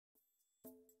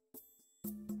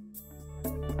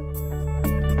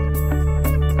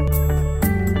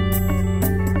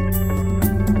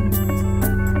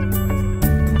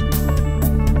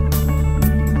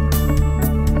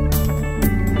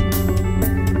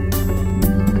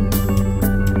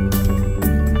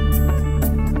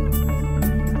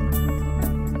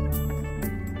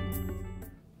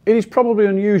It is probably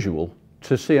unusual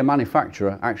to see a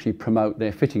manufacturer actually promote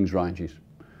their fittings ranges,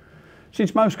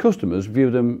 since most customers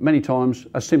view them many times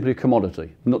as simply a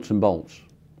commodity, nuts and bolts.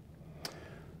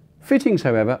 Fittings,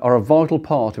 however, are a vital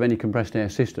part of any compressed air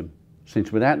system,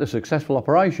 since without the successful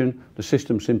operation, the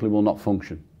system simply will not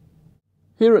function.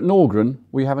 Here at Norgren,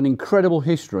 we have an incredible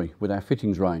history with our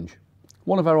fittings range,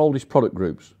 one of our oldest product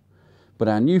groups, but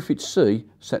our Pneufit C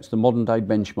sets the modern day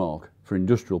benchmark for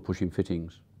industrial pushing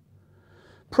fittings.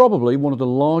 Probably one of the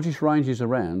largest ranges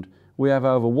around, we have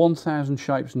over 1,000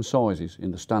 shapes and sizes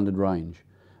in the standard range,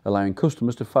 allowing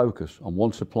customers to focus on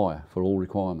one supplier for all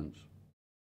requirements.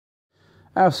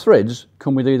 Our threads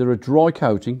come with either a dry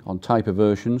coating on taper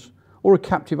versions or a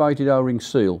captivated O-ring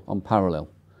seal on parallel.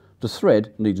 The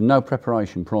thread needs no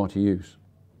preparation prior to use.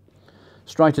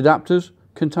 Straight adapters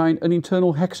contain an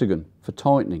internal hexagon for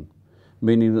tightening,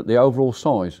 meaning that the overall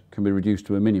size can be reduced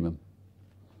to a minimum.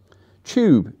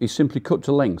 Tube is simply cut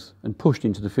to length and pushed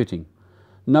into the fitting.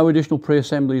 No additional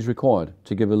pre-assembly is required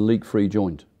to give a leak-free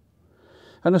joint.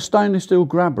 And a stainless steel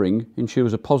grab ring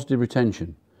ensures a positive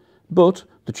retention, but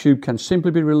the tube can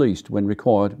simply be released when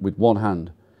required with one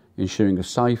hand, ensuring a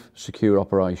safe, secure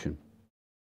operation.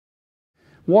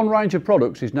 One range of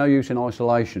products is no use in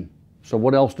isolation, so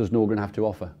what else does Norgren have to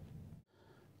offer?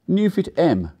 Pneufit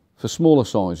M for smaller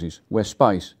sizes where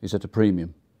space is at a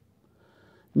premium.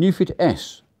 Pneufit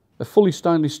S, a fully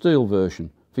stainless steel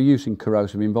version for use in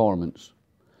corrosive environments.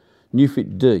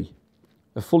 Pneufit D,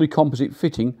 a fully composite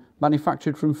fitting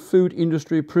manufactured from food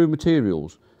industry approved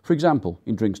materials, for example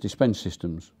in drinks dispense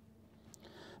systems.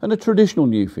 And a traditional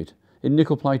Pneufit in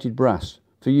nickel plated brass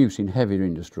for use in heavier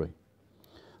industry.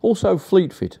 Also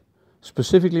Fleet Fit,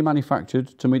 specifically manufactured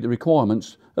to meet the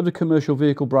requirements of the commercial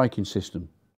vehicle braking system.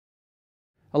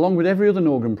 Along with every other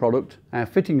Norgren product, our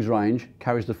fittings range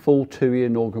carries the full 2-year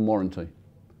Norgren warranty.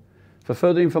 For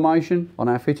further information on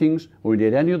our fittings or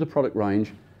indeed any other product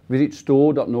range, visit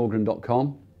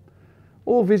store.norgren.com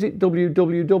or visit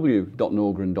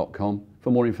www.norgren.com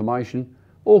for more information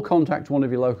or contact one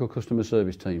of your local customer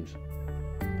service teams.